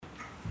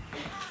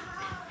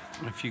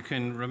If you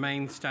can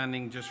remain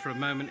standing just for a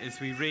moment as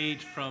we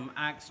read from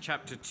Acts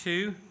chapter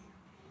 2,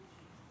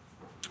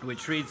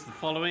 which reads the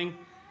following.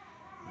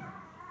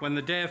 When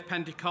the day of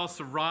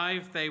Pentecost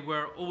arrived, they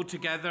were all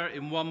together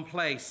in one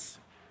place.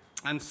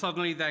 And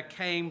suddenly there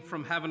came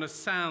from heaven a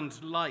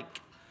sound like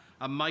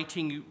a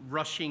mighty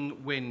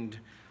rushing wind,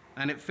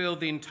 and it filled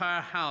the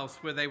entire house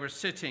where they were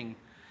sitting,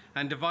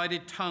 and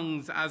divided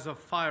tongues as of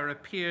fire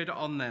appeared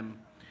on them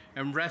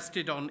and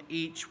rested on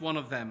each one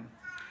of them.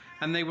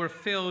 And they were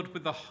filled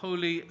with the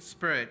Holy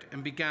Spirit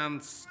and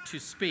began to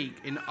speak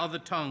in other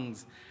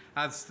tongues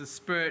as the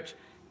Spirit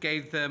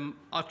gave them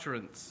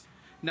utterance.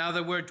 Now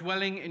there were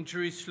dwelling in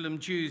Jerusalem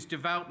Jews,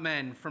 devout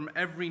men from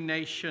every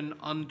nation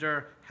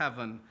under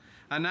heaven.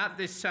 And at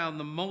this sound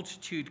the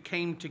multitude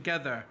came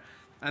together,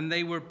 and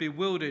they were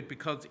bewildered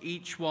because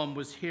each one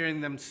was hearing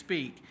them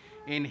speak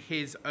in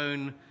his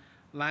own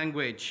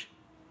language.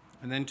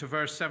 And then to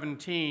verse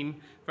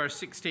 16,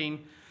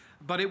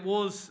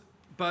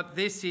 But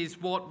this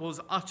is what was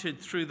uttered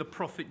through the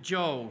prophet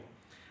Joel.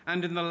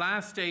 And in the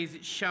last days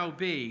it shall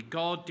be,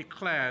 God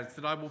declares,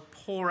 that I will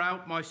pour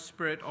out my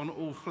Spirit on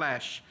all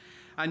flesh.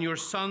 And your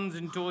sons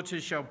and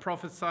daughters shall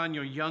prophesy, and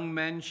your young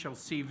men shall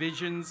see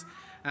visions,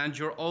 and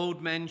your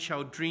old men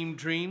shall dream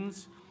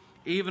dreams,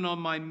 even on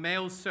my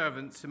male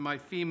servants and my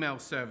female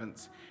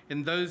servants.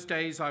 In those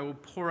days I will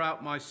pour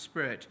out my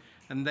Spirit,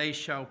 and they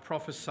shall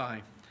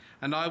prophesy.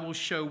 And I will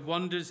show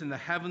wonders in the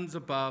heavens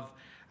above,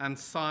 and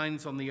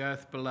signs on the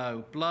earth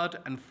below, blood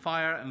and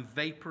fire and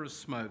vapor of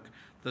smoke.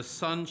 The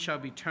sun shall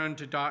be turned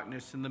to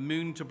darkness and the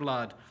moon to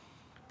blood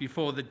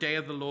before the day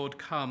of the Lord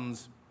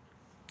comes,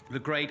 the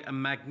great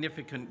and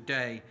magnificent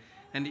day.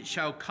 And it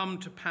shall come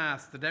to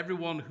pass that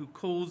everyone who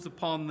calls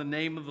upon the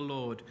name of the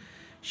Lord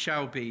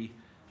shall be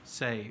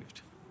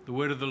saved. The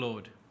word of the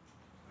Lord.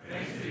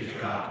 Thanks be to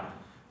God.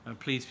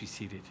 Please be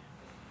seated.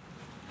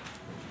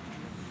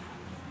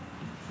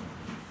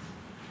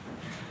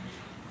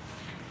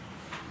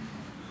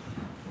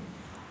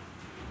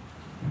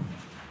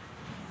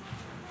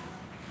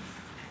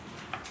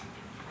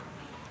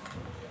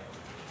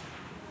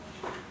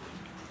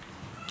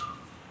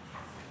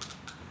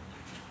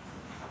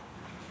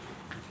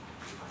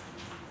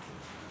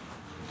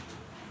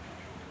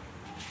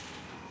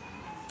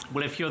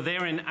 Well, if you're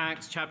there in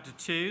Acts chapter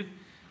 2,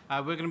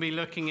 we're going to be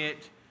looking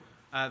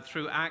at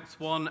through Acts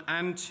 1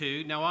 and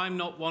 2. Now, I'm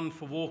not one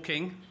for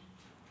walking,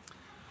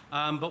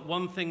 but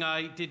one thing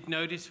I did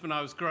notice when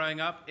I was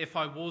growing up, if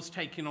I was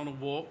taking on a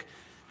walk,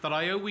 that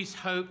I always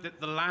hoped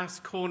that the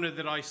last corner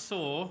that I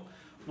saw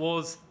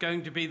was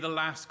going to be the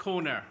last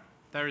corner.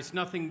 There is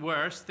nothing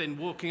worse than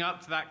walking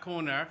up to that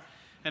corner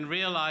and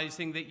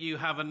realizing that you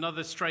have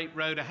another straight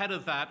road ahead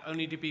of that,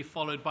 only to be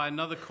followed by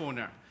another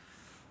corner.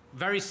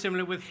 Very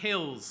similar with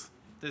hills.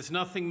 There's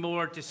nothing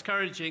more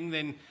discouraging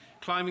than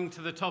climbing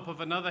to the top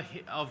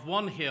of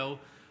one hill,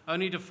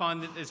 only to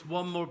find that there's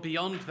one more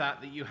beyond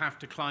that you have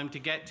to climb to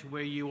get to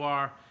where you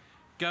are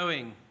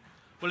going.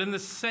 Well, in the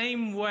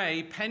same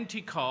way,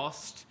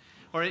 Pentecost,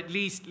 or at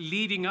least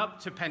leading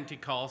up to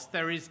Pentecost,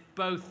 there is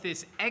both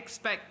this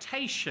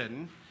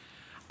expectation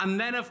and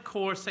then, of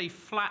course, a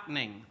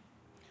flattening.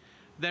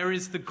 There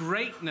is the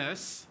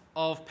greatness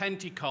of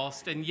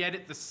Pentecost, and yet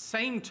at the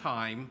same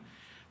time,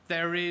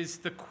 there is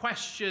the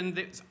question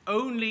that's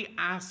only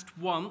asked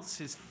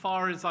once, as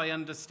far as I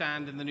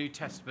understand in the New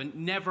Testament,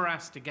 never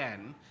asked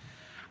again.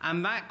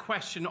 And that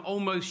question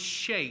almost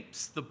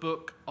shapes the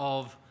book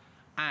of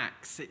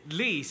Acts, at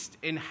least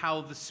in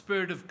how the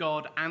Spirit of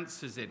God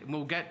answers it. And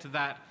we'll get to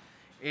that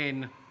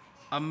in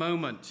a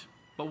moment.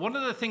 But one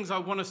of the things I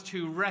want us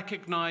to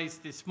recognize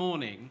this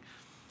morning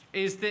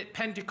is that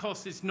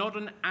Pentecost is not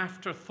an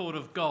afterthought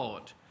of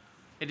God.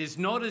 It is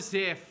not as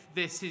if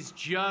this is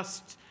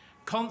just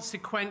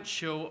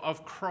consequential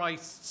of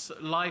Christ's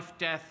life,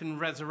 death, and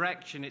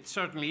resurrection. It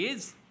certainly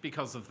is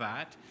because of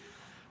that.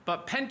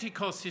 But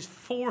Pentecost is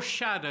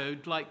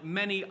foreshadowed, like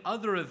many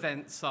other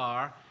events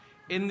are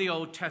in the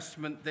Old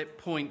Testament that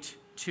point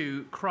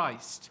to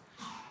Christ.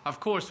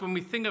 Of course, when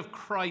we think of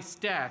Christ's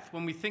death,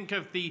 when we think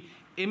of the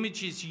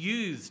images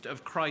used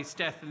of Christ's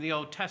death in the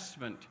Old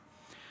Testament,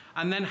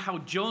 and then how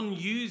John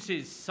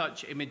uses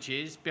such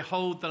images,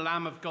 behold the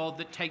Lamb of God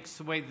that takes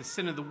away the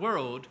sin of the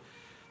world,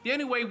 the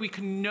only way we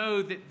can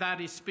know that that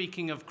is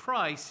speaking of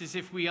Christ is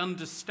if we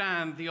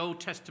understand the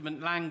Old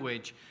Testament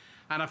language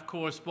and, of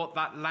course, what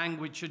that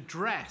language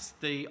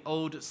addressed, the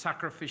old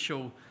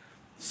sacrificial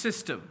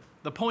system.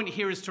 The point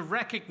here is to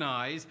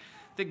recognize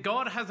that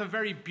God has a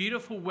very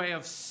beautiful way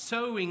of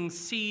sowing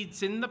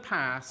seeds in the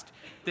past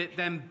that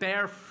then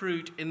bear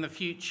fruit in the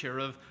future,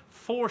 of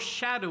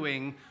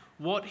foreshadowing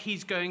what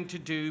he's going to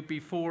do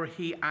before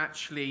he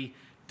actually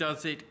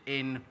does it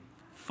in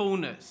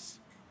fullness.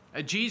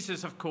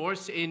 Jesus, of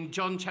course, in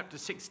John chapter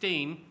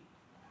 16,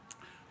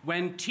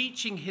 when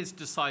teaching his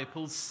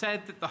disciples,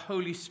 said that the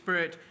Holy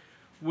Spirit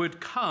would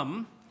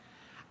come,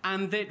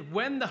 and that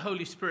when the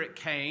Holy Spirit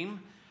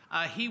came,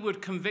 he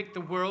would convict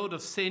the world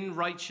of sin,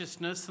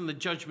 righteousness, and the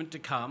judgment to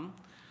come.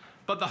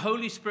 But the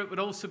Holy Spirit would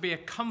also be a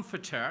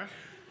comforter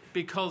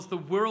because the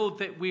world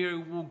that we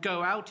will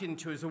go out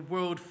into is a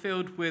world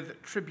filled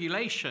with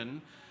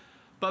tribulation,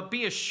 but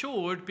be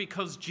assured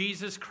because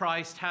Jesus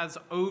Christ has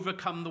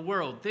overcome the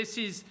world. This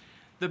is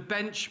the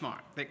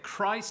benchmark, that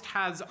Christ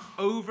has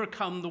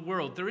overcome the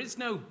world. There is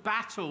no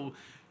battle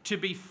to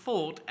be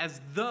fought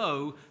as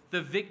though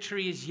the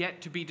victory is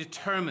yet to be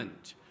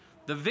determined.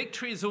 The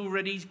victory is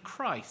already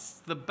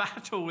Christ's. The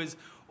battle has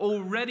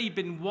already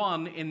been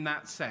won in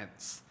that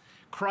sense.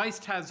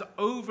 Christ has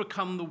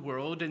overcome the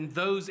world, and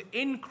those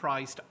in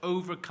Christ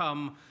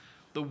overcome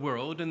the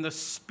world. And the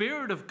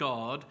Spirit of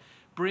God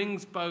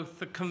brings both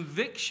the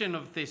conviction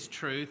of this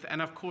truth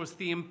and, of course,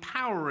 the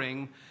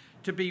empowering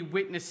to be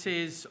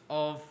witnesses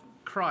of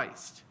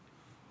Christ.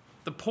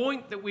 The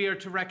point that we are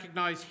to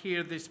recognize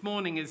here this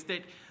morning is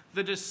that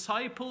the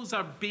disciples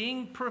are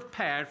being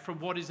prepared for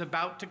what is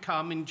about to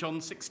come in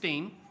John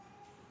 16,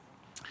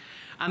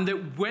 and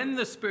that when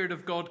the Spirit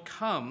of God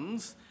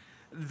comes,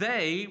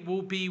 they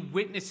will be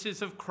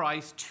witnesses of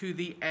Christ to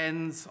the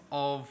ends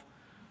of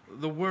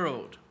the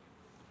world.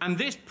 And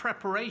this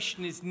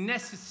preparation is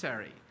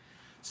necessary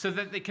so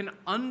that they can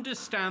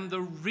understand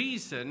the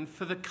reason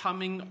for the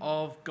coming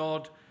of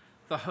God,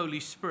 the Holy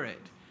Spirit.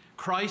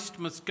 Christ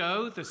must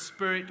go, the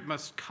Spirit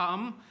must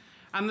come,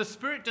 and the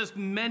Spirit does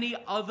many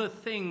other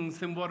things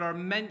than what are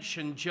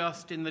mentioned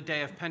just in the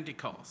day of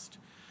Pentecost.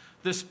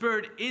 The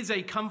Spirit is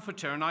a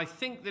comforter, and I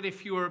think that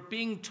if you are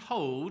being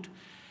told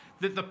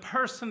that the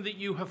person that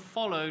you have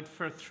followed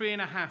for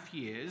 3.5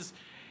 years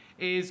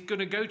is going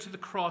to go to the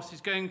cross,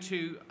 is going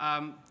to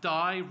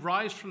die,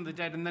 rise from the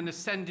dead, and then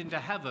ascend into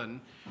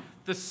heaven,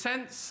 the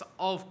sense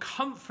of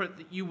comfort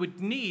that you would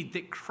need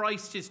that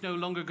Christ is no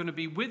longer going to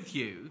be with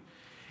you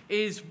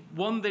is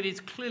one that is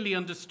clearly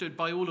understood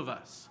by all of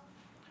us.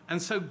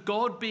 And so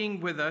God being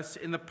with us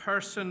in the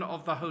person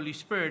of the Holy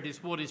Spirit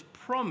is what is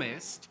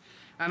promised,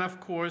 and of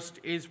course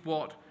is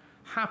what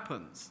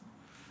happens.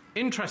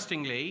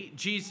 Interestingly,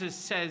 Jesus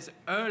says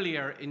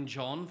earlier in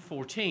John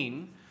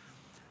 14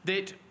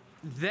 that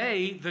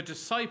they, the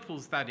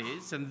disciples that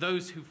is, and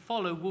those who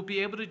follow, will be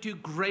able to do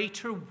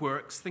greater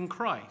works than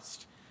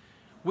Christ,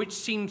 which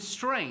seems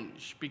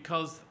strange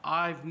because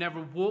I've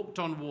never walked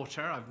on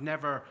water. I've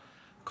never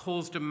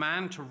caused a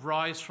man to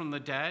rise from the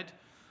dead.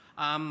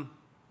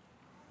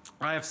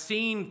 I have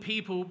seen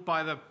people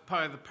by the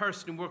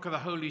person and work of the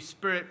Holy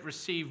Spirit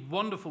receive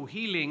wonderful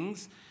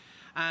healings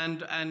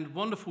and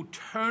wonderful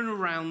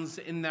turnarounds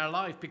in their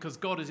life because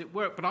God is at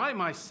work. But I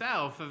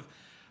myself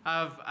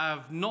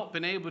have not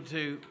been able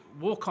to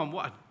walk on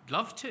what I'd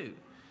love to,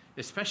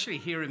 especially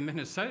here in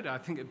Minnesota. I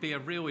think it'd be a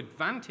real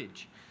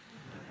advantage.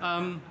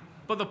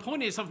 But the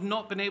point is, I've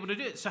not been able to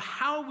do it. So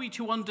how are we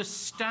to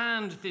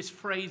understand this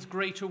phrase,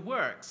 greater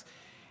works,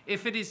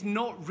 if it is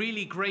not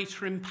really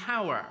greater in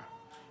power,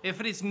 if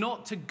it is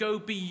not to go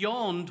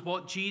beyond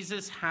what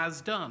Jesus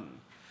has done?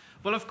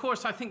 Well, of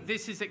course, I think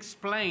this is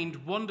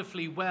explained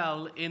wonderfully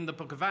well in the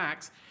book of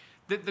Acts,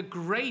 that the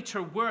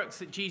greater works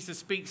that Jesus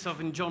speaks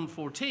of in John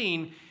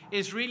 14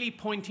 is really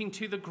pointing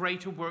to the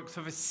greater works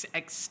of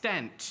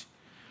extent,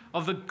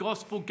 of the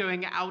gospel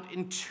going out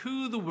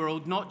into the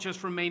world, not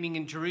just remaining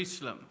in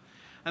Jerusalem.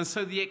 And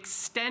so the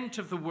extent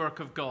of the work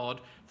of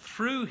God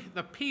through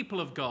the people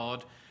of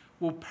God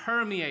will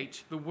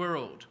permeate the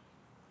world.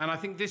 And I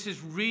think this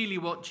is really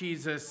what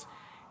Jesus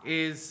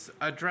is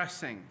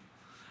addressing.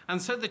 And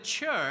so the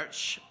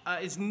church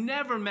is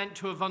never meant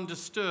to have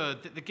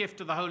understood that the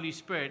gift of the Holy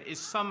Spirit is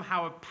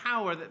somehow a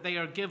power that they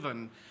are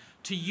given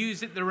to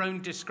use at their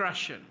own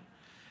discretion,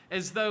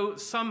 as though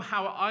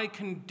somehow I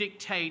can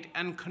dictate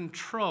and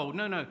control.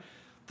 No.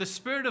 The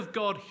Spirit of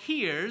God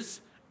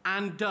hears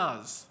and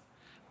does.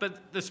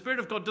 But the Spirit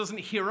of God doesn't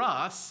hear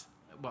us,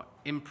 well,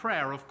 in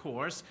prayer, of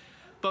course,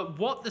 but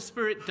what the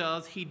Spirit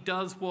does, he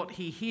does what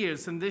he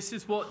hears. And this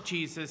is what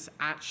Jesus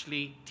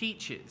actually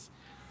teaches.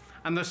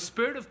 And the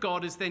Spirit of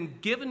God is then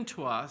given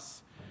to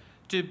us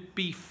to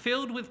be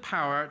filled with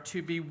power,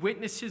 to be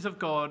witnesses of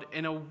God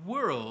in a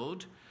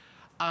world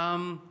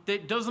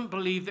that doesn't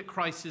believe that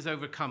Christ has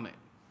overcome it,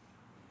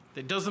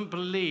 that doesn't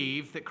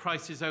believe that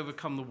Christ has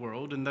overcome the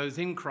world, and those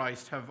in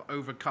Christ have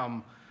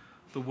overcome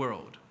the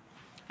world.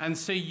 And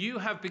so you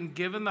have been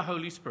given the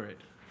Holy Spirit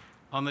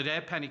on the day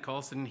of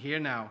Pentecost and here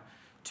now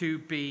to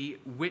be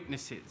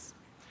witnesses.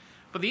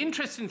 But the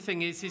interesting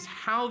thing is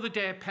how the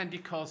day of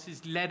Pentecost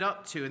is led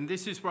up to, and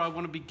this is where I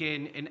want to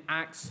begin in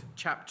Acts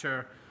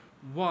chapter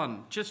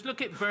 1. Just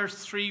look at verse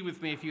 3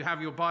 with me if you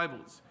have your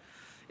Bibles.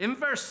 In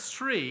verse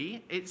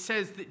 3, it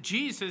says that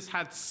Jesus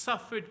had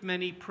suffered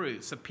many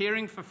proofs,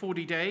 appearing for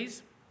 40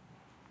 days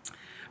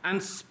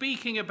and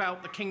speaking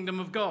about the kingdom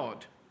of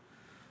God.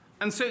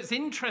 And so it's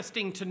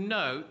interesting to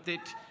note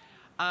that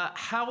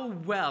how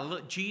well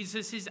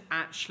Jesus is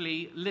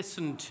actually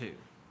listened to.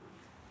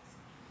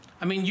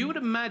 I mean, you would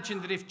imagine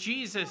that if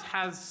Jesus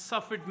has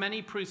suffered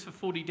many proofs for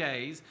 40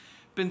 days,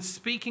 been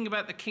speaking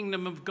about the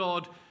kingdom of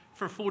God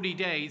for 40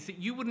 days, that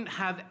you wouldn't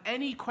have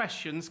any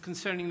questions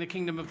concerning the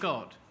kingdom of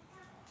God.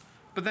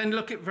 But then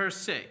look at verse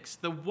 6.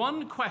 The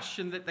one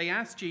question that they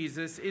ask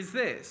Jesus is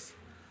this: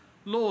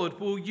 Lord,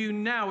 will you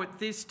now at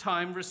this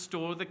time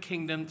restore the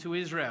kingdom to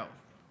Israel?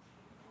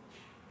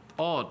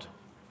 Odd.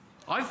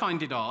 I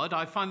find it odd.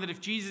 I find that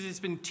if Jesus has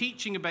been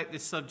teaching about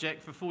this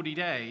subject for 40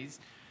 days,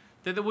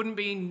 that there wouldn't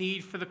be a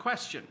need for the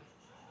question.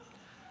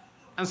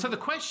 And so the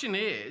question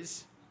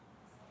is,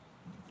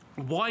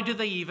 why do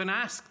they even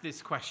ask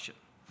this question?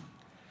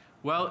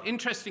 Well,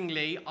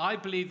 interestingly, I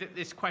believe that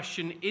this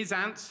question is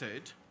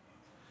answered,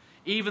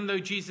 even though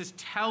Jesus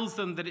tells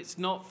them that it's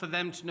not for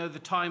them to know the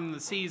time and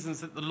the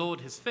seasons that the Lord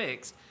has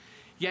fixed.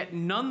 Yet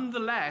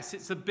nonetheless,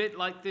 it's a bit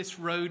like this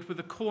road with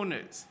the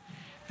corners,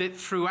 that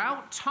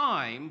throughout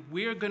time,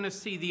 we're going to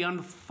see the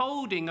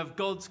unfolding of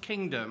God's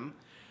kingdom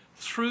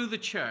through the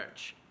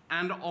church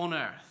and on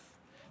earth.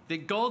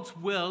 That God's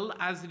will,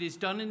 as it is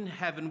done in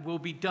heaven, will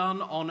be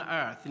done on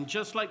earth. And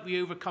just like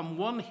we overcome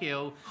one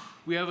hill,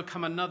 we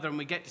overcome another, and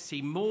we get to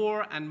see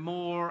more and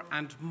more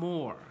and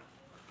more.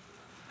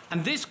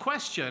 And this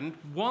question,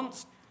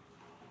 once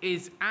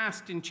is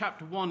asked in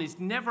chapter 1, is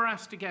never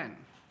asked again.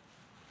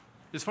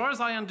 As far as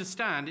I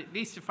understand, at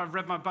least if I've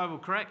read my Bible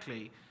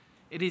correctly,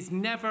 it is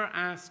never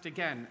asked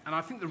again. And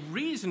I think the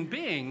reason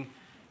being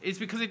is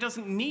because it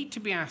doesn't need to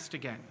be asked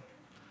again.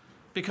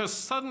 Because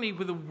suddenly,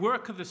 with the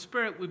work of the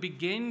Spirit, we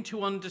begin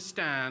to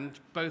understand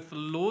both the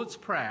Lord's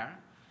Prayer,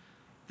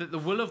 that the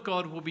will of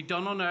God will be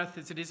done on earth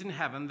as it is in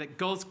heaven, that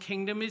God's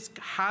kingdom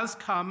has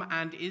come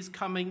and is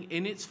coming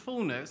in its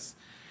fullness.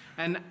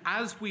 And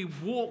as we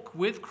walk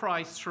with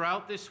Christ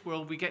throughout this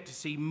world, we get to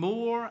see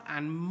more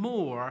and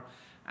more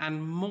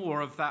and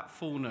more of that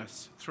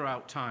fullness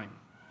throughout time.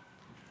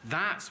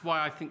 That's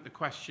why I think the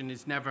question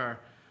is never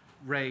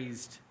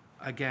raised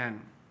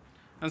again.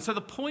 And so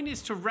the point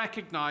is to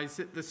recognize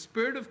that the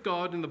Spirit of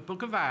God in the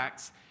book of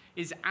Acts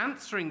is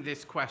answering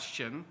this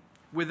question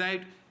without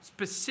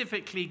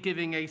specifically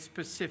giving a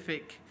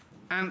specific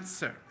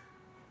answer.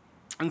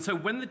 And so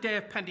when the day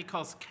of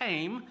Pentecost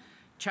came,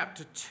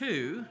 chapter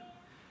 2,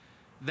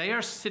 they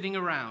are sitting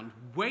around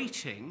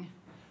waiting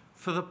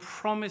for the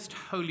promised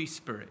Holy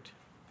Spirit.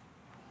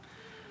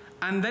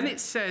 And then it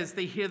says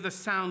they hear the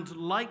sound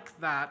like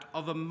that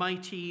of a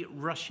mighty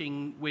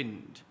rushing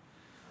wind.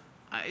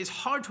 It's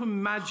hard to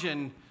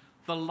imagine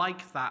the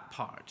like that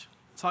part.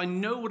 So I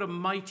know what a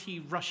mighty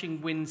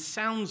rushing wind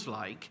sounds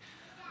like.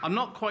 I'm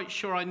not quite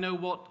sure I know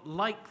what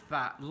like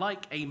that,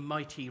 like a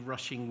mighty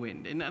rushing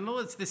wind. In other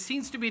words, there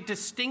seems to be a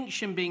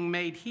distinction being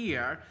made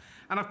here.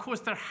 And of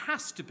course there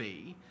has to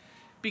be,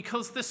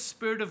 because the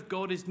Spirit of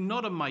God is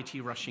not a mighty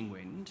rushing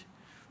wind.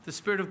 The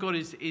Spirit of God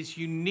is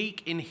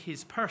unique in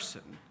his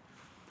person.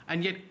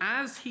 And yet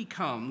as he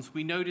comes,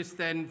 we notice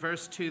then,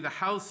 verse 2, the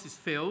house is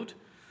filled.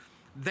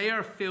 They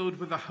are filled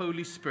with the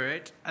Holy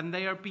Spirit, and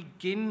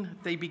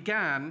they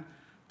began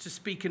to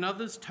speak in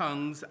others'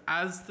 tongues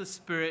as the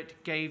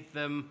Spirit gave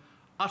them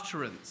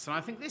utterance. And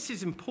I think this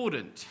is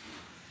important,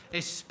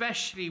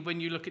 especially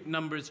when you look at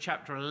Numbers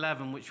chapter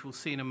 11, which we'll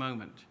see in a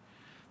moment,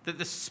 that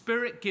the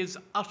Spirit gives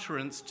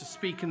utterance to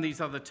speak in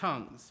these other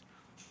tongues.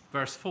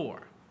 Verse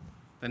 4.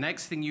 The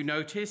next thing you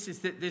notice is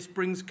that this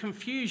brings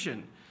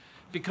confusion,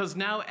 because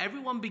now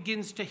everyone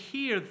begins to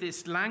hear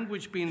this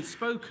language being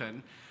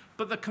spoken,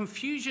 but the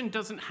confusion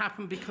doesn't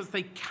happen because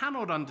they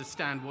cannot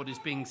understand what is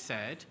being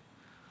said,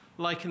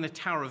 like in the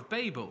Tower of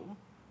Babel,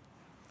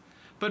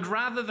 but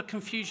rather the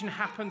confusion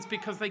happens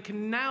because they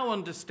can now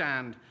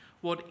understand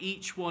what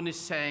each one is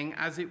saying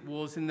as it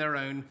was in their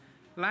own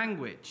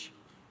language.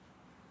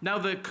 Now,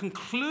 the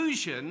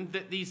conclusion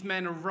that these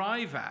men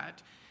arrive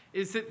at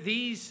is that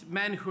these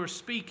men who are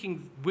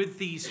speaking with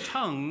these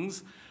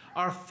tongues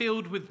are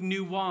filled with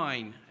new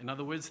wine. In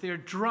other words, they're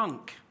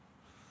drunk.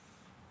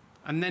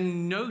 And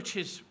then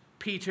notice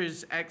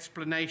Peter's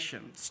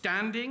explanation.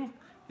 Standing,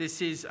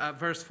 this is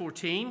verse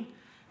 14,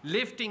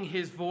 lifting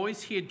his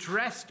voice, he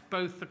addressed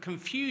both the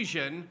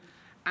confusion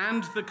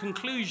and the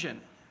conclusion.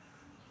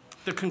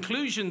 The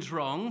conclusion's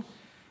wrong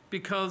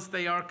because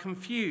they are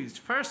confused.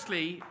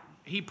 Firstly,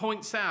 he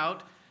points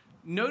out,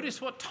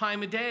 notice what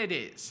time of day it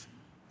is.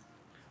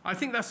 I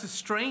think that's a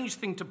strange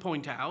thing to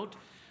point out,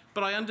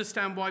 but I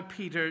understand why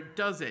Peter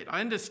does it. I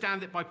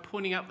understand that by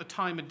pointing out the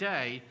time of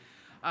day,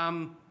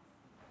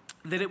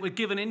 that it would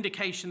give an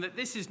indication that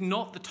this is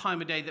not the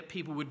time of day that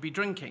people would be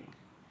drinking.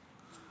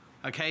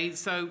 Okay,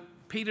 so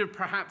Peter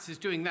perhaps is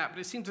doing that, but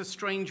it seems a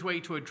strange way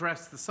to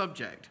address the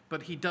subject,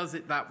 but he does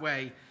it that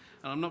way,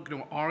 and I'm not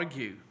going to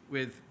argue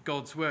with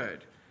God's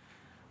word.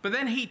 But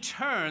then he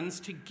turns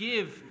to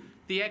give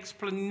the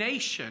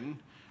explanation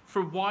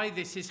for why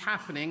this is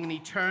happening, and he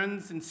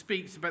turns and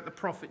speaks about the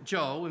prophet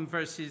Joel in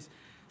verses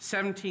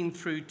 17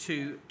 through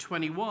to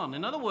 21.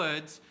 In other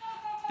words,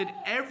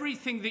 that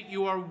everything that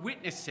you are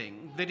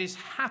witnessing that is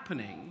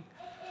happening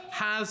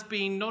has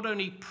been not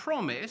only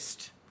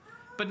promised,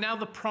 but now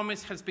the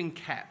promise has been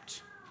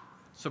kept.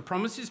 So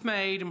promise is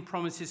made and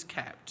promise is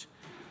kept.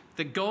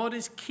 That God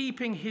is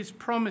keeping his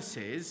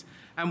promises,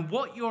 and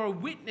what you are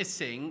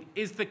witnessing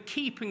is the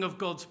keeping of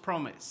God's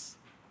promise.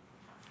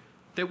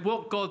 That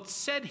what God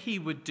said he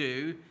would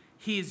do,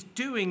 he is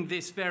doing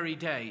this very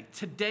day.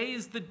 Today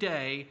is the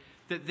day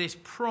that this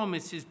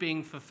promise is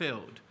being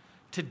fulfilled.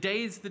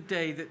 Today is the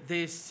day that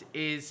this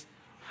is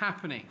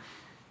happening.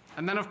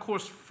 And then, of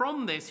course,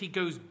 from this, he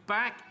goes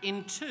back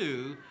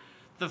into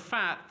the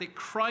fact that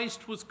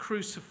Christ was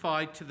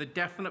crucified to the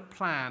definite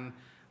plan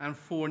and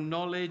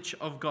foreknowledge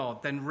of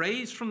God, then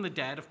raised from the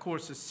dead, of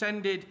course,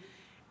 ascended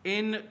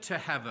into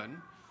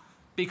heaven,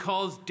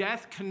 because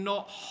death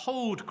cannot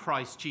hold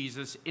Christ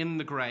Jesus in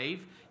the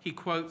grave. He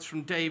quotes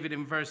from David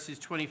in verses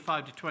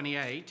 25 to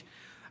 28.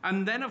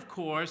 And then, of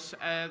course,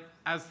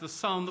 as the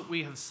psalm that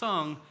we have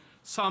sung,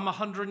 Psalm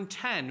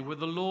 110, where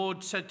the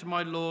Lord said to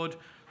my Lord,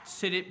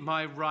 sit at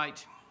my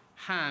right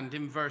hand,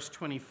 in verse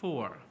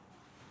 24.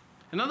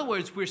 In other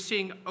words, we're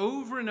seeing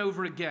over and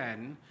over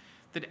again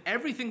that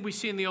everything we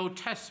see in the Old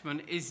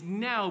Testament is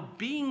now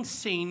being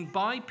seen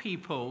by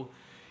people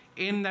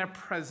in their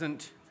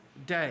present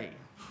day.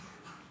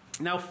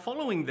 Now,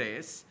 following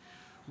this,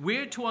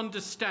 we're to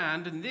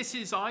understand, and this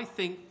is, I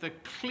think, the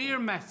clear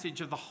message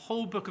of the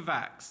whole book of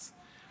Acts,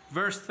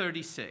 verse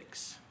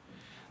 36,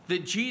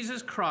 that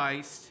Jesus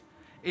Christ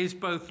is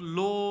both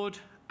Lord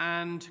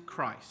and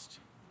Christ.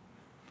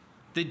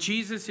 That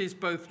Jesus is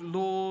both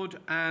Lord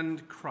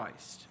and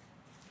Christ.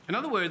 In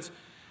other words,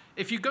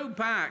 if you go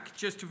back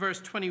just to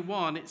verse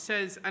 21, it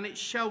says, and it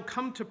shall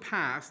come to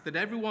pass that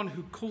everyone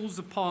who calls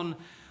upon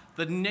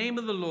the name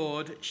of the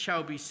Lord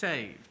shall be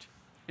saved.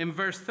 In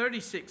verse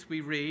 36 we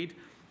read,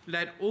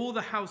 let all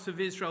the house of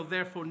Israel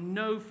therefore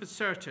know for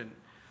certain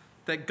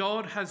that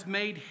God has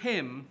made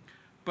him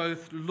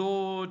both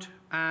Lord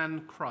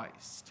and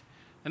Christ.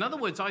 In other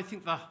words, I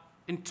think the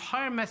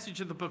entire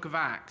message of the book of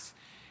Acts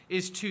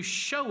is to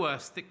show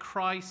us that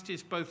Christ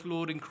is both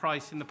Lord and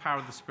Christ in the power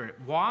of the Spirit.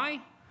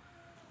 Why?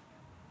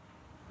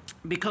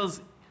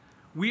 Because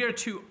we are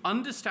to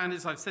understand,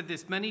 as I've said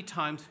this many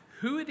times,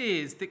 who it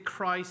is that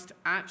Christ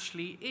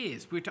actually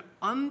is. We're to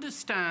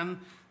understand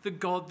the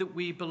God that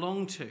we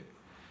belong to.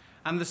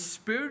 And the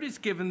Spirit is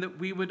given that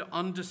we would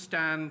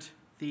understand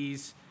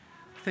these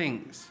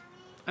things.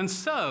 And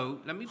so,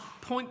 let me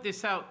point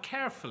this out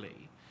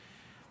carefully.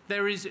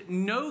 There is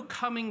no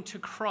coming to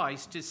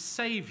Christ as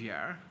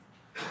Savior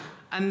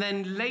and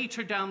then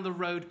later down the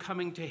road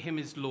coming to him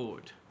as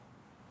Lord.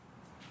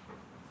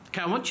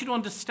 Okay, I want you to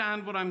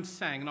understand what I'm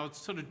saying, and I'll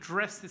sort of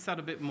dress this out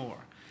a bit more.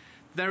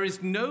 There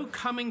is no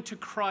coming to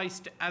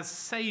Christ as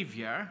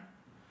Savior,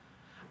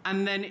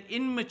 and then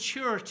in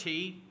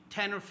maturity,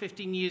 10 or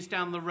 15 years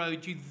down the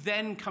road, you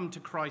then come to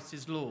Christ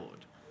as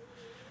Lord.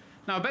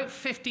 Now, about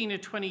 15 or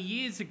 20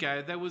 years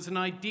ago, there was an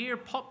idea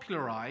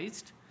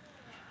popularized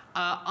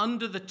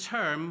under the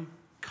term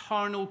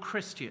carnal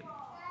Christian.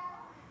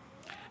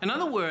 In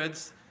other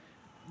words,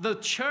 the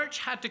church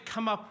had to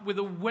come up with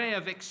a way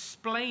of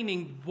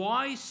explaining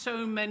why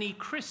so many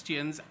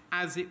Christians,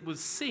 as it was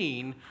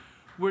seen,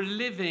 were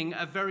living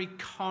a very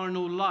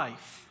carnal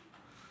life.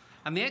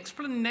 And the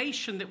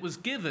explanation that was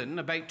given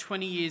about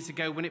 20 years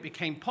ago when it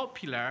became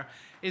popular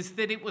is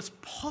that it was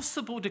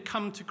possible to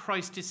come to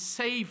Christ as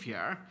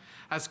Savior,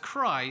 as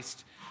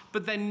Christ,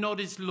 but then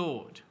not as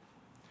Lord.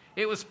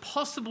 It was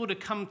possible to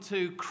come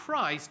to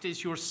Christ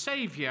as your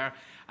Savior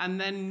and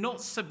then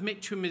not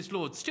submit to him as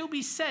Lord. Still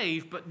be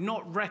saved, but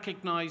not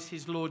recognize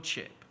his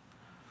lordship.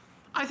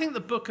 I think the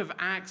book of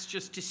Acts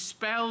just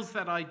dispels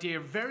that idea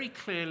very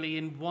clearly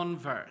in one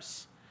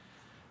verse.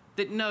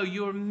 That no,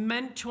 you're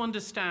meant to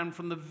understand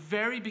from the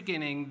very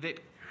beginning that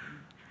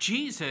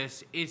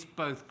Jesus is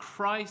both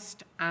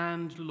Christ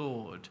and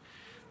Lord.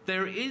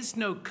 There is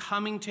no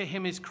coming to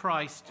him as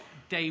Christ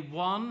day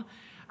 1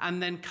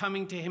 and then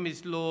coming to him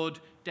as Lord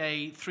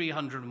day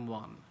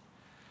 301.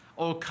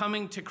 Or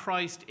coming to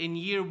Christ in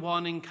year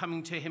 1 and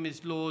coming to him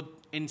as Lord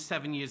in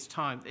 7 years'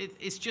 time.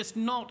 It's just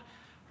not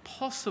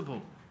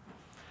possible.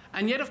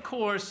 And yet, of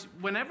course,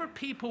 whenever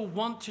people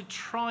want to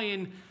try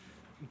and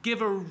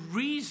give a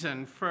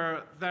reason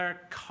for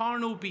their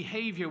carnal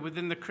behavior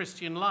within the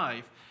Christian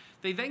life,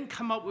 they then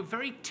come up with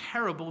very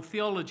terrible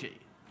theology.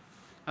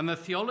 And the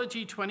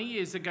theology 20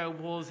 years ago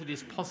was it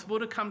is possible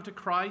to come to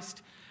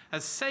Christ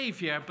as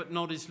Savior, but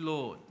not as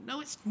Lord. No,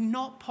 it's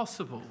not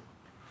possible.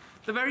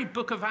 The very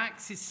book of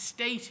Acts is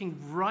stating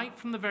right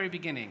from the very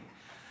beginning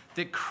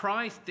that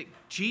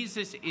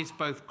Jesus is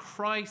both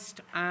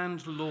Christ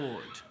and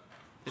Lord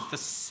at the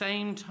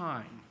same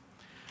time.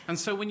 And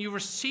so when you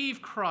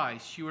receive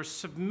Christ, you are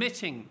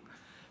submitting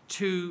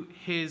to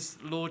his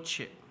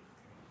lordship.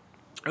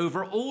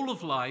 Over all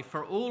of life,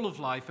 over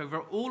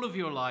all of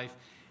your life,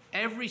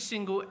 every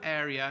single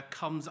area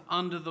comes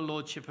under the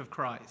lordship of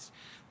Christ.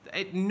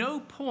 At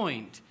no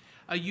point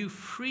are you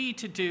free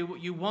to do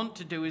what you want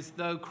to do as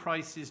though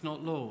Christ is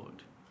not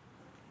Lord.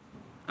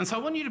 And so I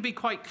want you to be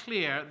quite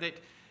clear that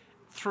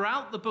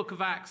throughout the book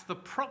of Acts, the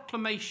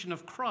proclamation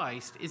of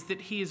Christ is that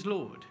he is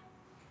Lord.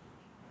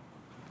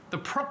 The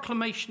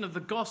proclamation of the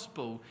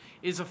gospel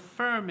is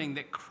affirming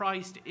that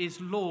Christ is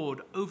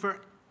Lord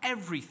over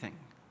everything.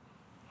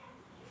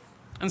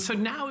 And so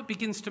now it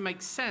begins to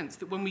make sense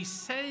that when we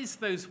say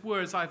those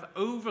words, I've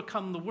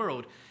overcome the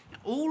world,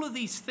 all of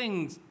these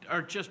things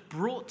are just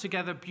brought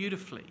together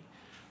beautifully.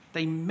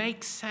 They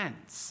make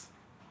sense.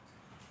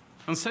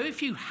 And so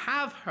if you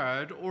have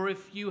heard, or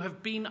if you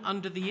have been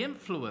under the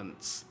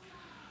influence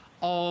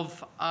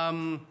of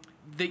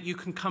that you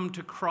can come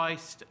to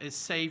Christ as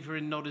Savior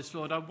and not as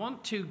Lord, I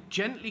want to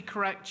gently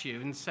correct you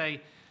and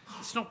say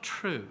it's not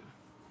true.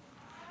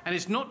 And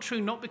it's not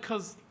true not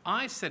because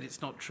I said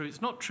it's not true.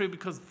 It's not true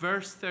because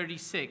verse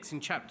 36 in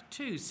chapter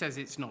 2 says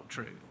it's not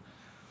true.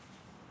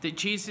 That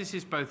Jesus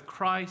is both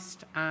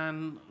Christ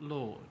and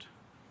Lord.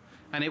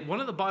 And at one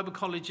of the Bible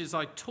colleges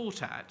I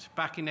taught at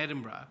back in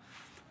Edinburgh,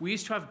 we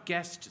used to have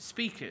guest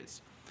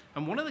speakers.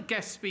 And one of the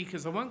guest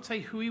speakers, I won't say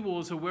who he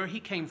was or where he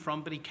came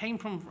from, but he came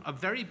from a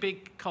very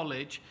big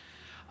college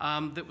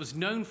that was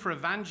known for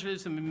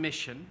evangelism and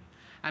mission.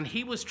 And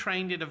he was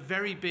trained at a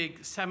very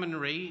big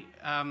seminary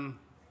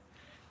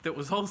that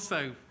was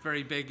also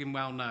very big and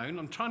well known.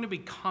 I'm trying to be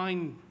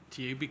kind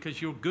to you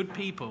because you're good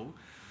people.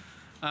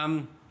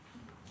 And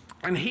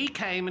he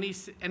came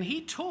and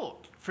he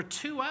taught for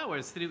 2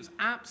 hours that it was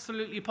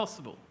absolutely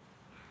possible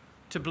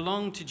to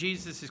belong to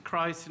Jesus as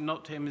Christ and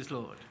not to him as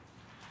Lord.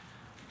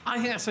 I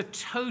think that's a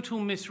total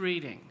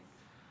misreading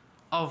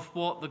of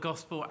what the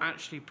gospel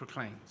actually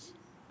proclaims.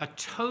 A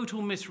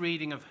total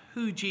misreading of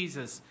who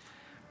Jesus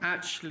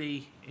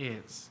actually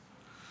is.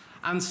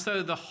 And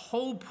so the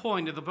whole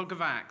point of the book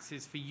of Acts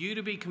is for you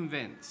to be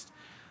convinced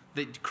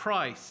that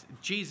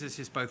Jesus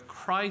is both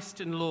Christ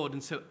and Lord.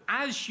 And so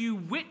as you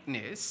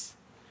witness,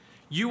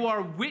 you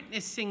are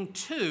witnessing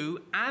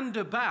to and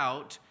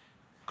about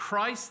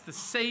Christ the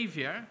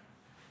Savior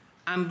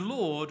and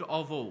Lord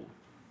of all.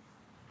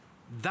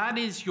 That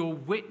is your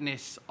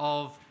witness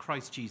of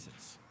Christ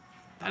Jesus.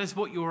 That is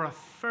what you're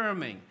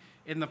affirming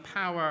in the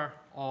power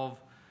of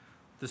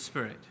the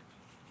Spirit.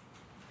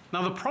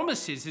 Now, the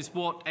promises is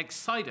what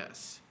excite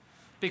us,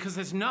 because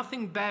there's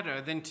nothing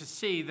better than to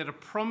see that a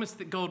promise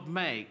that God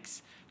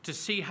makes, to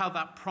see how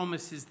that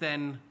promise is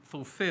then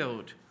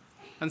fulfilled.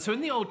 And so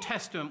in the Old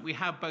Testament, we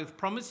have both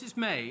promises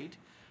made,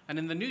 and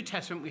in the New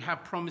Testament, we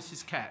have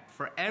promises kept.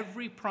 For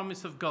every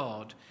promise of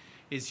God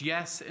is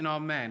yes and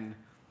amen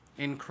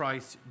in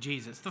Christ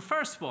Jesus. The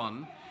first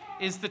one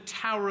is the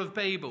Tower of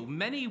Babel.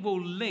 Many will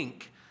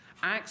link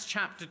Acts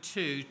chapter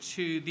 2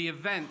 to the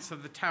events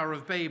of the Tower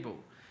of Babel,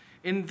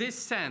 in this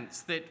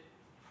sense that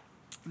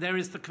there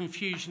is the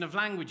confusion of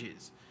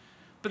languages.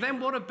 But then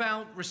what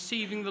about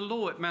receiving the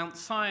law at Mount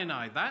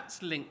Sinai?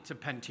 That's linked to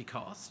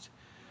Pentecost.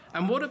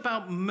 And what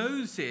about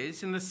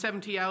Moses and the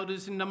 70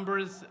 elders in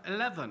Numbers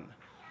 11?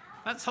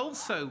 That's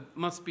also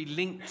must be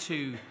linked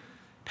to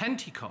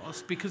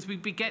Pentecost, because we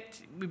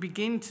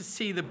begin to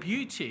see the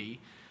beauty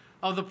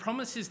of the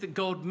promises that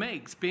God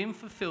makes being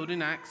fulfilled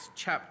in Acts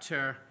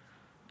chapter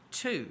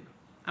 2.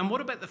 And what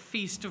about the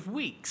Feast of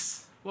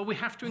Weeks? Well, we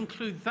have to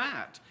include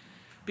that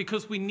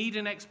because we need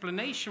an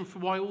explanation for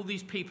why all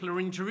these people are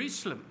in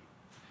Jerusalem.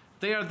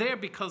 They are there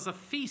because a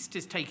feast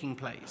is taking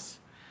place,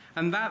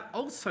 and that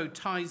also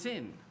ties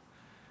in.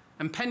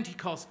 And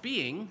Pentecost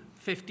being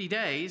 50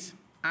 days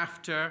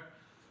after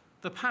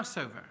the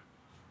Passover.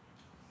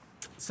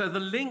 So the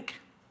link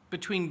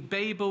between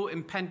Babel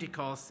and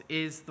Pentecost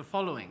is the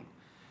following.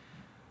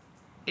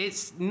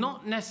 It's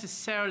not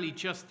necessarily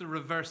just the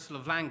reversal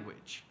of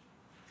language,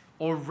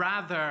 or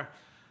rather,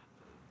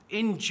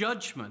 in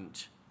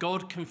judgment,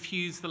 God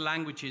confused the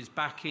languages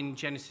back in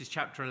Genesis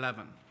chapter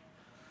 11.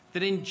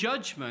 That in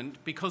judgment,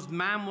 because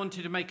man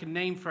wanted to make a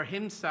name for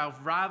himself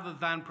rather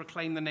than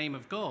proclaim the name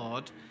of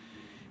God,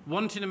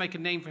 wanting to make a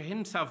name for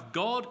himself,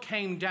 God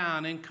came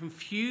down and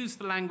confused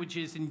the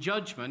languages in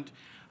judgment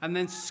and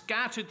then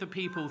scattered the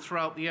people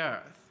throughout the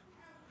earth.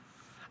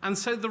 And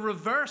so the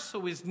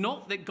reversal is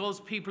not that God's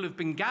people have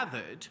been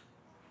gathered.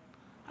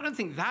 I don't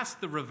think that's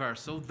the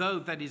reversal, though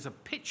that is a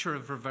picture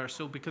of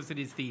reversal because it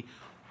is the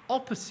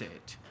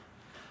opposite.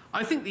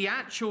 I think the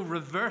actual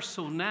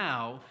reversal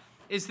now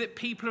is that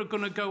people are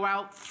going to go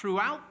out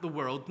throughout the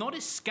world, not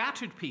as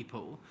scattered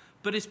people,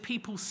 but as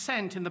people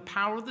sent in the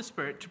power of the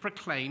Spirit to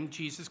proclaim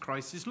Jesus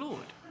Christ as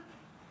Lord.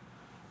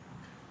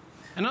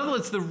 In other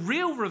words, the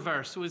real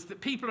reversal is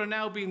that people are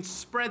now being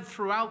spread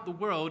throughout the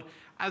world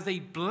as a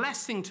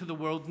blessing to the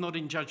world, not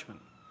in judgment.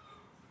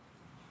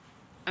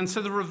 And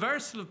so the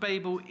reversal of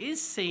Babel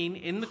is seen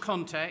in the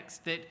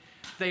context that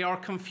they are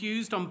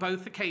confused on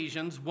both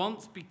occasions,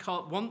 once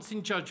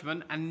in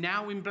judgment and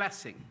now in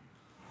blessing.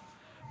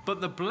 But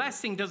the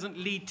blessing doesn't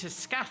lead to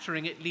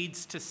scattering, it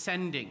leads to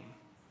sending.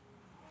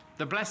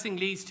 The blessing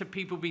leads to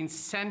people being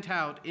sent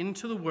out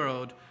into the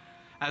world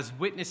as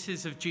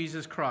witnesses of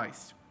Jesus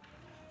Christ.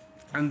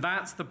 And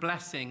that's the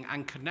blessing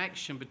and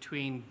connection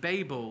between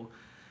Babel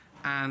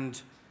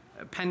and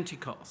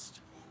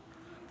Pentecost.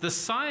 The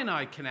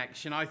Sinai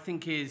connection, I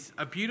think, is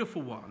a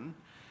beautiful one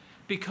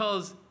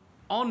because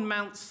on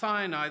Mount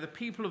Sinai, the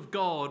people of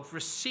God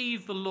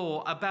received the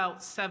law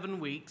about 7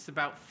 weeks,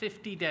 about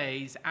 50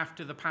 days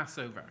after the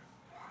Passover.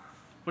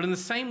 But in the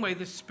same way,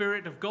 the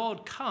Spirit of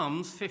God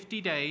comes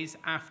 50 days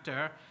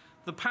after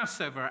the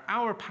Passover,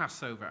 our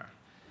Passover,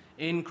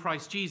 in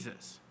Christ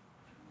Jesus.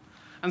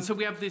 And so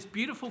we have this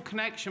beautiful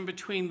connection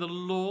between the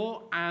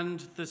law and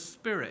the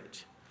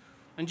Spirit.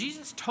 And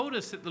Jesus told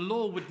us that the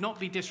law would not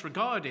be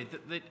disregarded,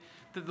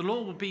 that the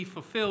law would be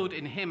fulfilled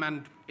in him,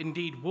 and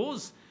indeed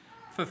was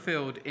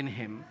fulfilled in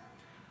him.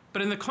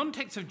 But in the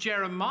context of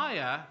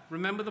Jeremiah,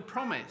 remember the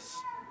promise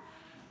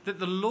that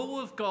the law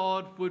of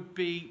God would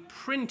be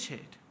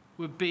printed,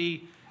 would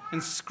be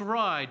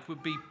inscribed,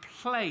 would be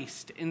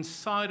placed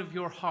inside of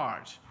your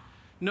heart.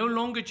 No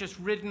longer just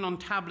written on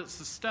tablets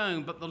of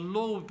stone, but the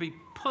law would be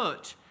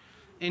put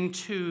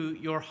into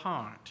your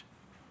heart.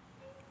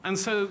 And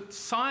so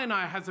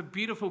Sinai has a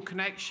beautiful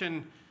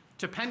connection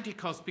to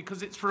Pentecost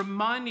because it's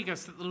reminding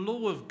us that the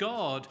law of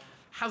God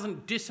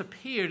hasn't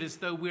disappeared as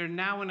though we're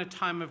now in a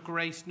time of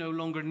grace no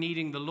longer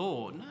needing the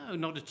law. No,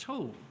 not at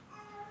all.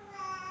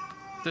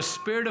 The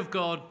Spirit of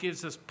God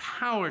gives us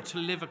power to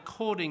live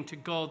according to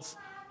God's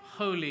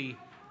holy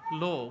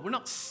law. We're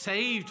not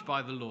saved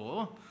by the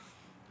law,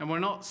 and we're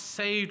not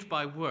saved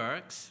by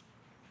works,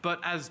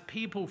 but as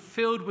people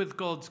filled with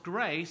God's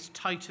grace,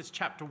 Titus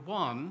chapter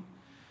 1,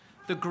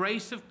 the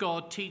grace of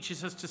God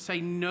teaches us to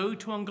say no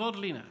to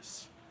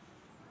ungodliness.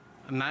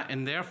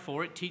 And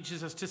therefore it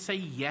teaches us to say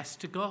yes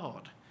to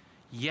God,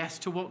 yes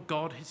to what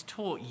God has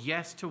taught,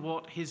 yes to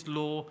what his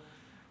law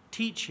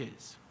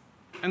teaches.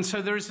 And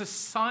so there is a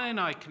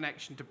Sinai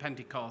connection to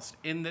Pentecost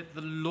in that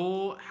the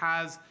law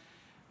has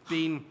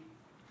been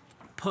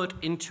put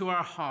into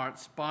our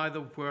hearts by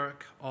the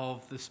work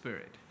of the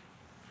Spirit.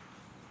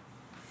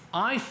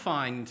 I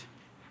find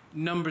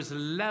Numbers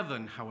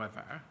 11,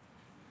 however,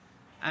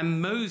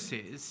 and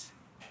Moses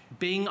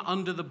being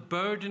under the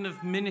burden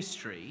of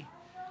ministry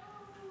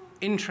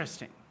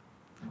interesting,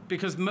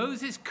 because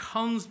Moses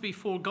comes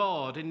before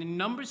God, and in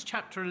Numbers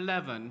chapter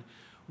 11,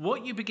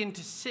 what you begin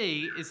to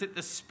see is that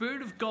the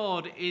Spirit of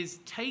God is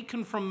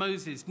taken from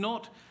Moses,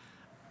 not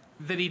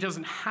that he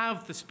doesn't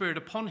have the Spirit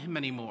upon him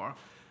anymore,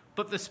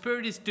 but the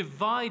Spirit is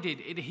divided,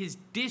 it is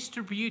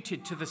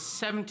distributed to the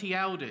 70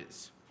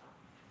 elders.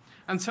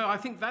 And so I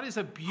think that is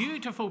a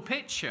beautiful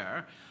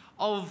picture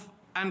of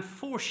and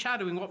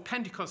foreshadowing what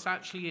Pentecost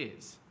actually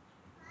is.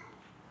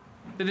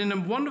 That in a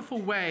wonderful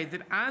way,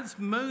 that as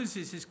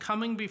Moses is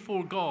coming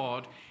before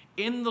God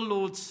in the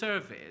Lord's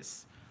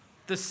service,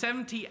 the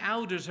 70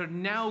 elders are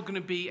now going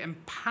to be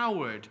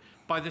empowered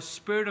by the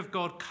Spirit of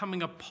God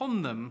coming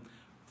upon them.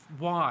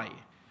 Why?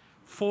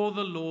 For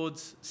the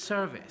Lord's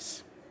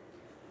service.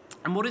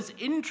 And what is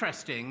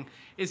interesting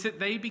is that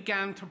they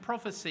began to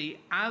prophesy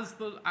as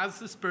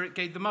the Spirit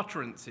gave them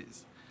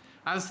utterances,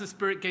 as the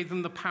Spirit gave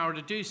them the power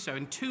to do so.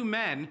 And two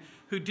men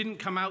who didn't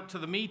come out to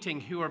the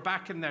meeting, who are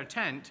back in their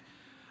tent,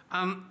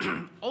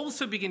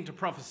 also begin to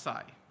prophesy.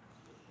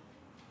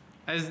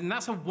 And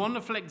that's a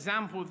wonderful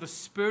example of the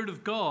Spirit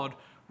of God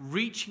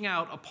reaching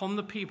out upon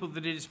the people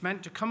that it is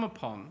meant to come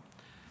upon,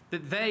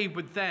 that they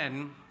would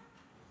then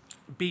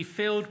be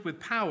filled with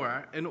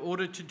power in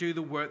order to do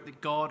the work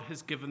that God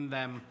has given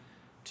them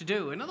to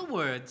do. In other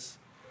words,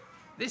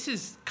 this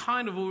has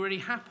kind of already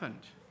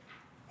happened.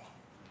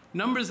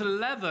 Numbers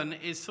 11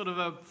 is sort of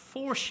a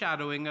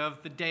foreshadowing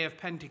of the day of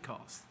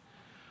Pentecost,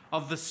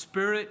 of the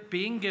Spirit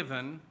being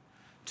given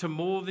to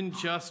more than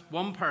just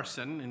one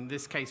person, in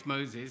this case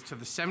Moses, to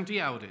the 70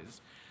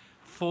 elders,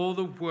 for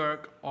the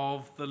work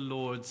of the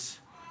Lord's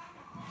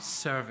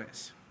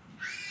service.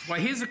 Well,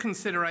 here's a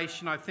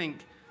consideration I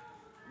think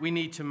we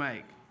need to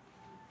make.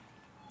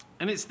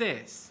 And it's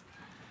this,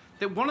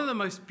 that one of the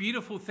most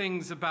beautiful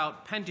things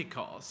about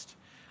Pentecost,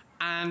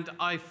 and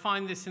I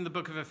find this in the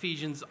book of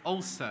Ephesians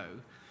also,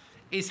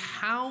 is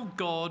how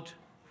God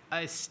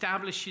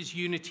establishes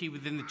unity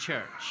within the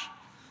church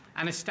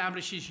and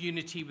establishes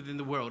unity within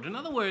the world. In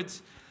other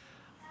words,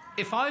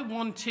 if I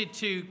wanted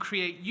to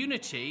create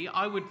unity,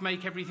 I would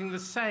make everything the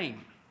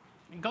same.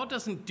 And God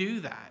doesn't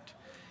do that.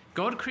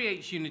 God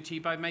creates unity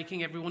by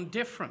making everyone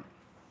different,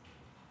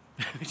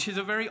 which is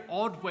a very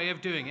odd way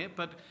of doing it,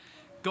 but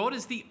God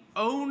is the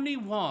only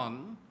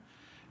one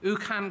who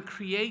can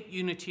create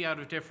unity out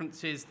of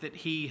differences that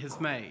he has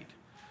made.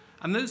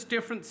 And those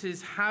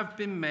differences have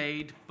been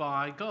made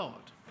by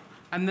God.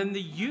 And then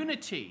the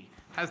unity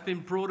has been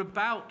brought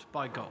about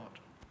by God.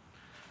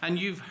 And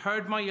you've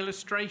heard my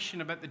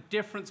illustration about the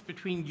difference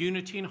between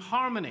unity and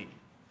harmony.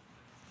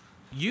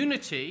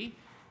 Unity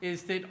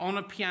is that on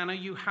a piano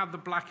you have the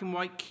black and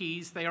white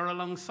keys, they are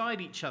alongside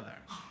each other.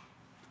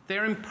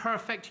 They're in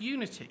perfect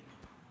unity.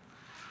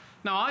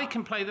 Now I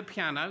can play the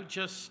piano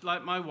just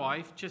like my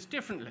wife, just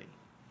differently.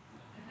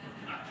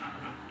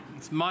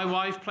 My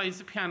wife plays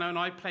the piano and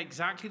I play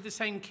exactly the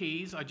same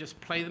keys, I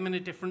just play them in a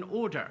different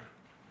order.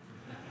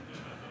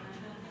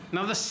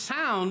 Now, the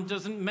sound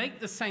doesn't make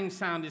the same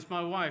sound as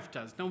my wife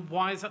does. Now,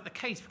 why is that the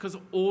case? Because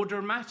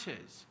order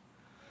matters.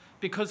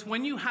 Because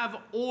when you have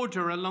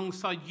order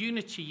alongside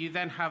unity, you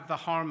then have the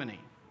harmony.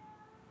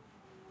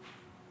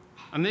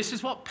 And this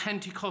is what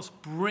Pentecost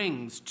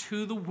brings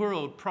to the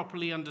world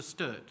properly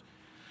understood.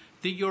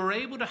 That you're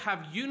able to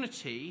have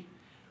unity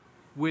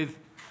with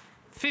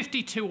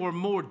 52 or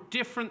more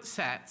different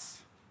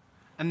sets,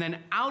 and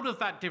then out of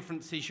that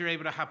differences, you're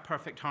able to have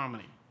perfect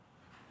harmony.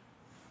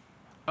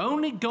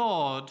 Only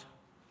God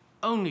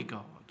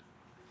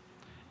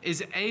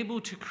is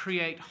able to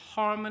create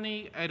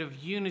harmony out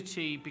of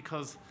unity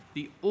because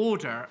the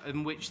order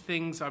in which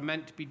things are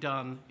meant to be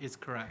done is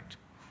correct.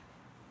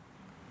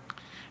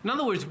 In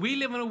other words, we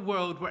live in a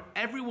world where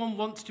everyone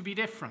wants to be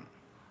different,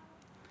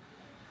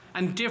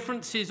 and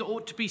differences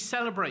ought to be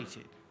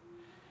celebrated.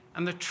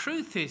 And the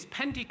truth is,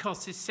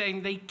 Pentecost is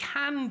saying they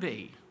can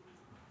be.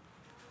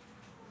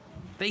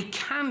 They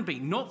can be,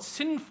 not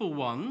sinful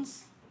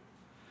ones,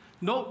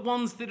 not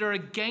ones that are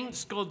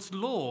against God's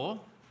law,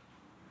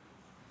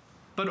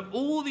 but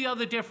all the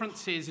other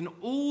differences in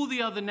all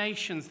the other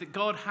nations that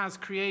God has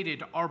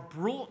created are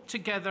brought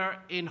together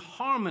in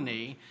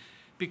harmony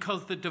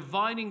because the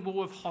dividing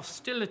wall of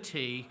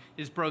hostility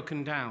is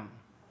broken down.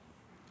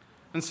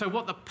 And so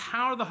what the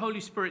power of the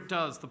Holy Spirit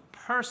does, the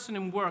person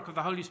and work of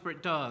the Holy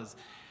Spirit does,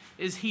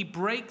 is he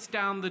breaks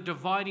down the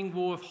dividing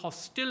wall of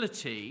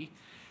hostility,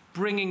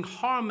 bringing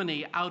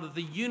harmony out of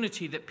the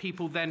unity that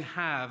people then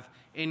have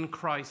in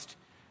Christ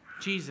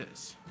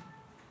Jesus.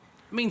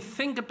 I mean,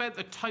 think about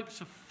the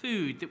types of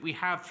food that we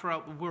have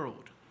throughout the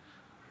world.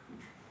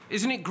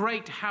 Isn't it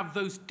great to have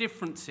those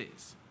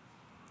differences?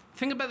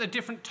 Think about the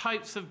different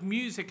types of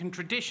music and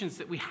traditions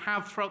that we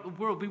have throughout the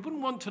world. We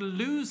wouldn't want to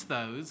lose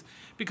those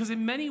because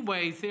in many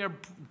ways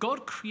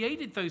God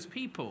created those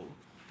people.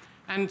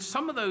 And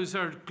some of those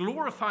are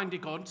glorifying to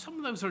God, some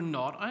of those are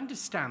not. I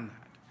understand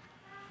that.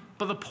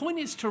 But the point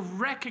is to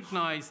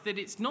recognize that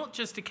it's not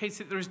just a case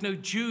that there is no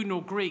Jew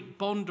nor Greek,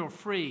 bond or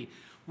free.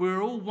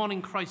 We're all one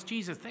in Christ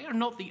Jesus. They are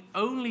not the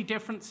only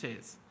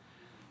differences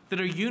that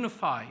are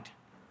unified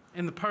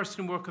in the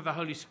person and work of the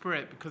Holy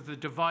Spirit because the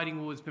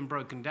dividing wall has been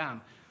broken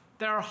down.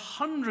 There are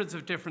hundreds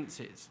of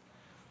differences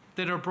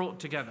that are brought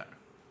together.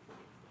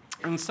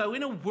 And so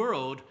in a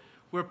world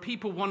where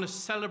people want to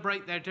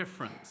celebrate their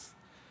difference,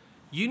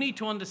 you need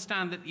to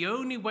understand that the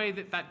only way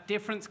that that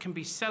difference can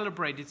be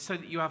celebrated so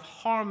that you have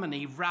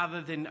harmony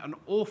rather than an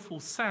awful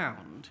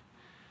sound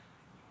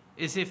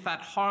is if that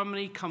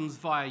harmony comes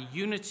via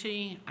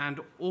unity and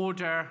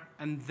order,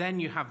 and then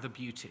you have the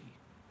beauty.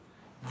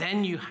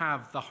 Then you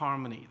have the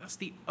harmony. That's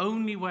the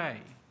only way.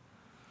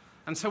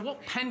 And so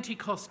what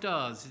Pentecost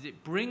does is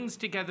it brings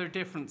together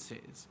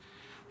differences,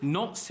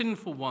 not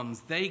sinful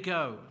ones. They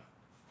go.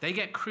 They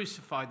get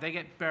crucified. They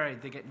get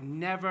buried. They get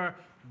never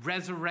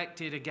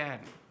resurrected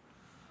again.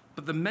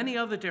 But the many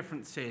other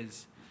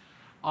differences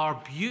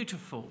are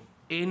beautiful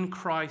in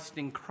Christ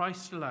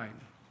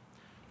alone.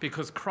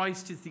 Because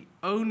Christ is the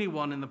only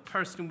one in the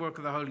person and work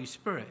of the Holy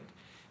Spirit.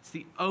 It's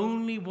the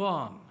only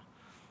one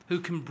who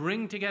can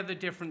bring together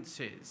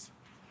differences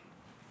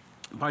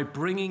by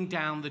bringing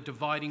down the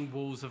dividing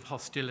walls of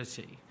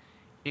hostility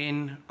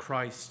in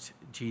Christ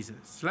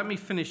Jesus. Let me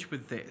finish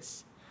with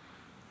this.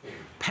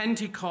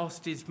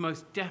 Pentecost is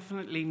most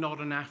definitely not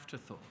an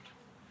afterthought.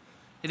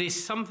 It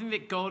is something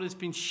that God has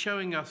been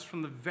showing us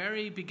from the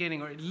very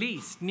beginning, or at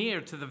least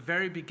near to the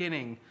very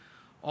beginning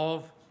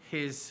of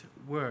his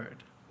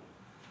word.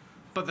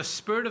 But the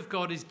Spirit of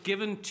God is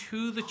given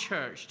to the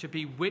church to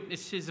be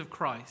witnesses of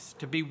Christ,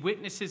 to be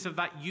witnesses of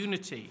that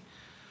unity,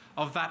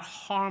 of that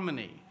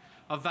harmony,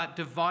 of that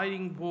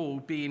dividing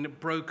wall being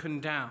broken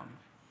down.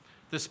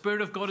 The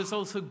Spirit of God is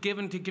also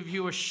given to give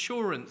you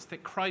assurance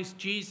that Christ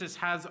Jesus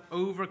has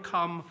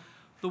overcome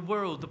the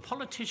world. The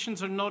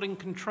politicians are not in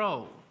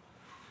control.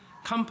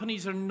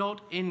 Companies are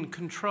not in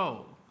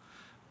control.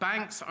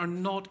 Banks are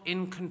not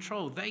in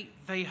control.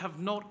 They have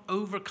not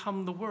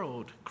overcome the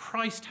world.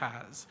 Christ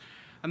has.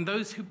 And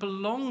those who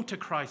belong to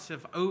Christ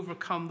have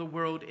overcome the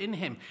world in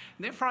him.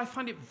 And therefore, I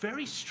find it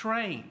very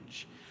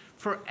strange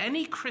for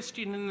any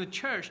Christian in the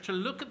church to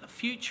look at the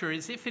future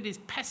as if it is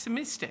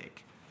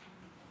pessimistic,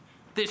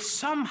 that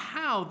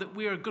somehow that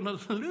we are going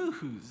to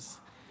lose.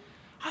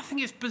 I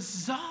think it's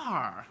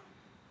bizarre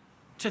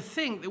to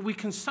think that we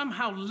can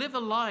somehow live a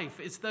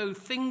life as though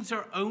things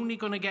are only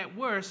going to get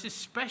worse,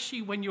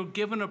 especially when you're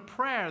given a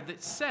prayer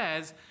that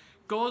says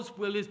God's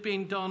will is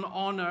being done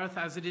on earth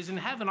as it is in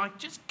heaven. I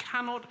just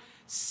cannot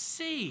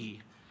see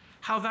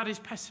how that is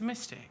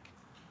pessimistic.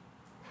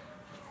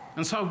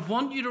 And so I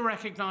want you to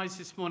recognize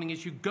this morning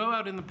as you go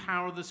out in the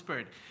power of the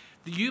Spirit,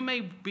 that you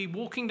may be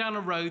walking down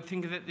a road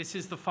thinking that this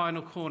is the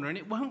final corner, and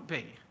it won't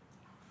be.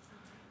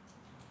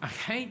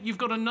 Okay? You've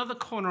got another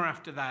corner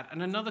after that,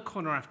 and another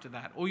corner after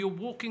that. Or you're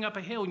walking up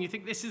a hill and you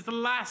think this is the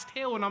last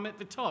hill and I'm at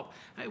the top.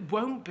 It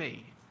won't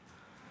be.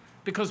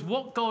 Because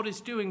what God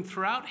is doing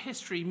throughout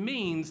history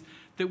means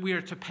that we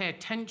are to pay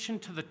attention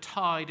to the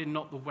tide and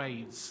not the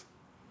waves.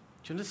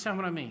 Do you understand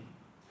what I mean?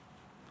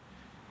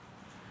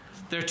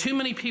 There are too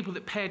many people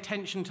that pay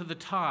attention to the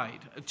tide,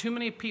 too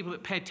many people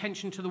that pay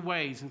attention to the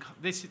waves, and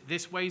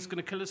this wave is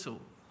going to kill us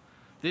all.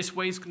 This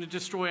wave is going to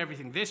destroy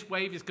everything. This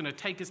wave is going to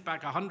take us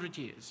back 100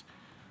 years.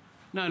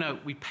 No,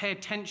 we pay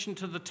attention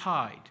to the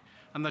tide.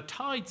 And the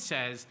tide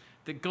says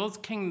that God's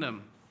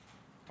kingdom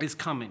is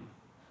coming,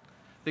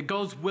 that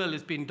God's will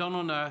is being done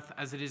on earth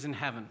as it is in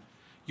heaven.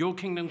 Your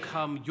kingdom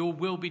come, your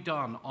will be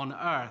done on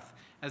earth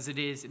as it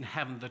is in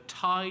heaven. The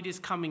tide is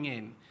coming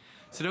in.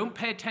 So don't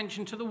pay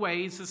attention to the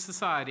waves of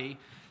society.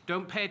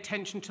 Don't pay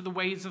attention to the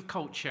waves of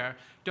culture.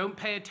 Don't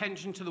pay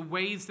attention to the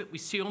ways that we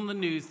see on the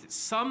news that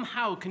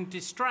somehow can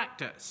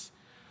distract us.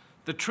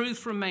 The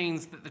truth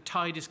remains that the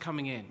tide is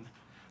coming in.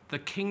 The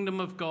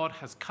kingdom of God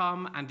has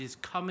come and is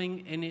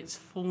coming in its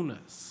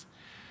fullness.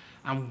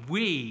 And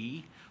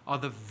we are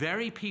the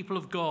very people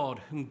of God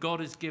whom God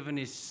has given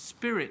his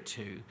Spirit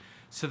to,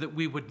 so that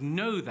we would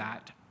know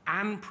that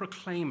and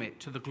proclaim it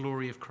to the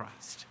glory of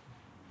Christ.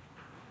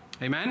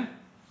 Amen?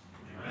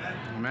 Amen.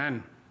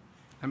 Amen.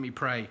 Let me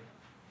pray.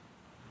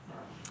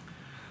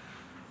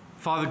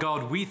 Father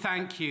God, we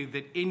thank you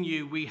that in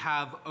you we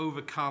have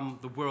overcome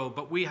the world,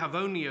 but we have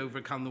only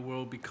overcome the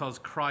world because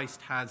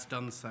Christ has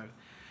done so.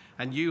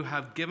 And you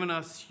have given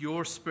us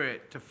your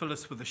Spirit to fill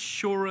us with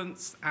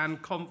assurance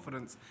and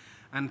confidence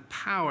and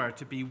power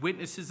to be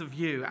witnesses of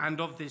you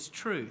and of this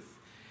truth.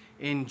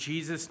 In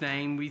Jesus'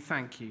 name we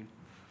thank you.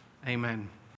 Amen.